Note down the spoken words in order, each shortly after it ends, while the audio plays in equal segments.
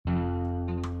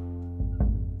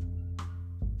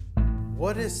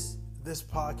What is this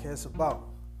podcast about?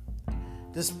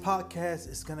 This podcast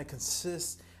is going to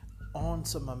consist on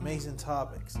some amazing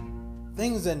topics.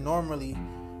 Things that normally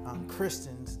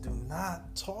Christians do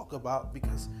not talk about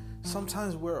because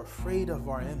sometimes we're afraid of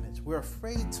our image. We're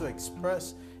afraid to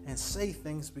express and say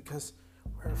things because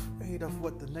we're afraid of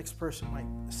what the next person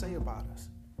might say about us.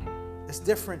 It's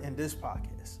different in this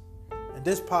podcast. In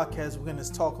this podcast, we're going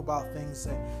to talk about things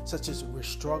such as we're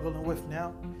struggling with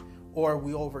now or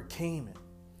we overcame it.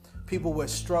 People would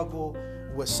struggle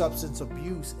with substance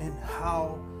abuse and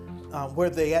how where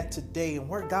they at today and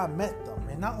where God met them.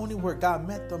 And not only where God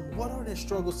met them, what are their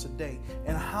struggles today?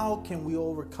 And how can we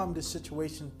overcome this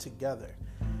situation together?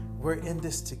 We're in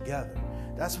this together.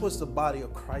 That's what the body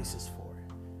of Christ is for.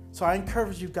 So I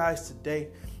encourage you guys today,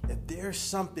 if there's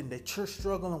something that you're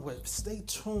struggling with, stay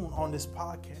tuned on this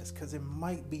podcast because it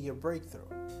might be your breakthrough.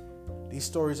 These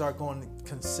stories are going to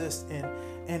consist in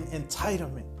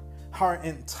entitlement. How our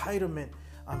entitlement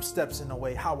steps in the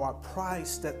way, how our pride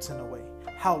steps in the way,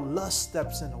 how lust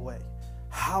steps in the way,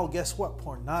 how, guess what,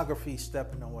 pornography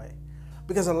steps in the way.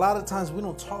 Because a lot of times we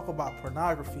don't talk about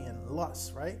pornography and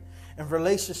lust, right? In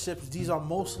relationships, these are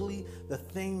mostly the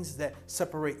things that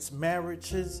separates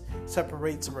marriages,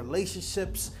 separates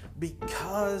relationships,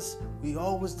 because we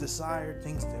always desire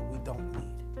things that we don't need.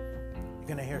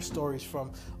 You're going to hear stories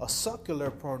from a secular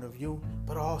point of view,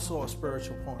 but also a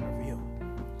spiritual point of view.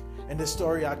 In this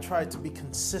story, I tried to be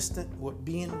consistent with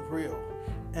being real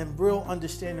and real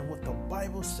understanding what the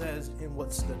Bible says and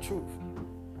what's the truth.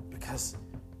 Because,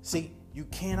 see, you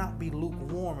cannot be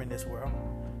lukewarm in this world.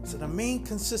 So the main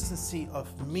consistency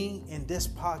of me in this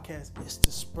podcast is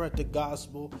to spread the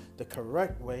gospel the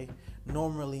correct way.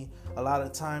 Normally, a lot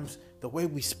of times, the way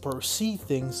we perceive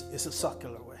things is a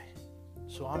secular way.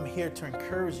 So I'm here to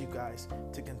encourage you guys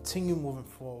to continue moving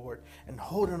forward and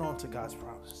holding on to God's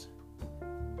promise.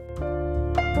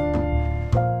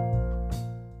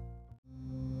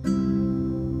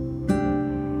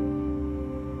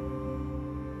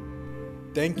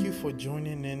 Thank you for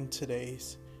joining in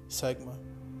today's segment.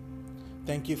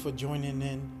 Thank you for joining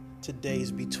in today's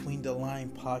Between the Line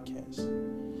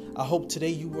podcast. I hope today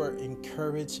you were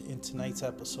encouraged in tonight's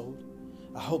episode.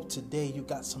 I hope today you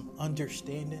got some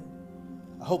understanding.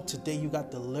 I hope today you got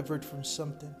delivered from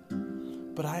something.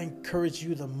 But I encourage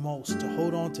you the most to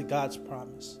hold on to God's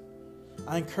promise.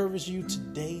 I encourage you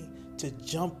today to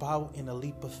jump out in a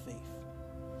leap of faith.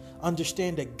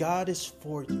 Understand that God is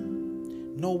for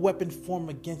you. No weapon formed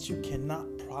against you cannot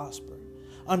prosper.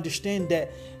 Understand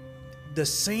that the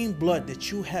same blood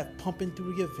that you have pumping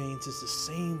through your veins is the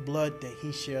same blood that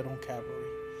He shed on Calvary.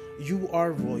 You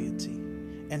are royalty,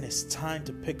 and it's time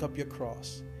to pick up your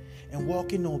cross and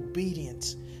walk in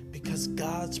obedience, because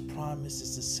God's promise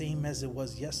is the same as it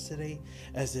was yesterday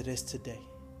as it is today.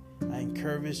 I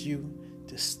encourage you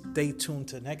to stay tuned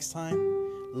till next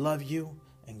time. Love you,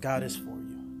 and God is for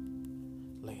you.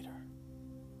 Later.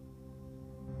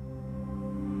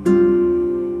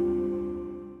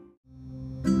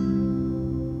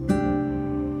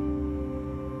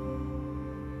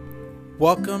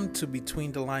 Welcome to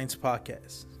Between the Lines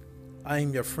podcast. I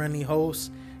am your friendly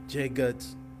host, Jay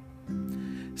Goods.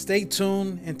 Stay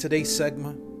tuned in today's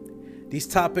segment. These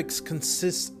topics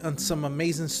consist on some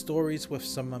amazing stories with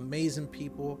some amazing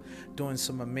people doing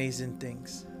some amazing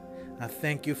things. I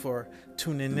thank you for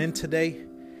tuning in today,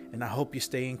 and I hope you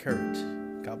stay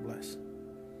encouraged. God bless.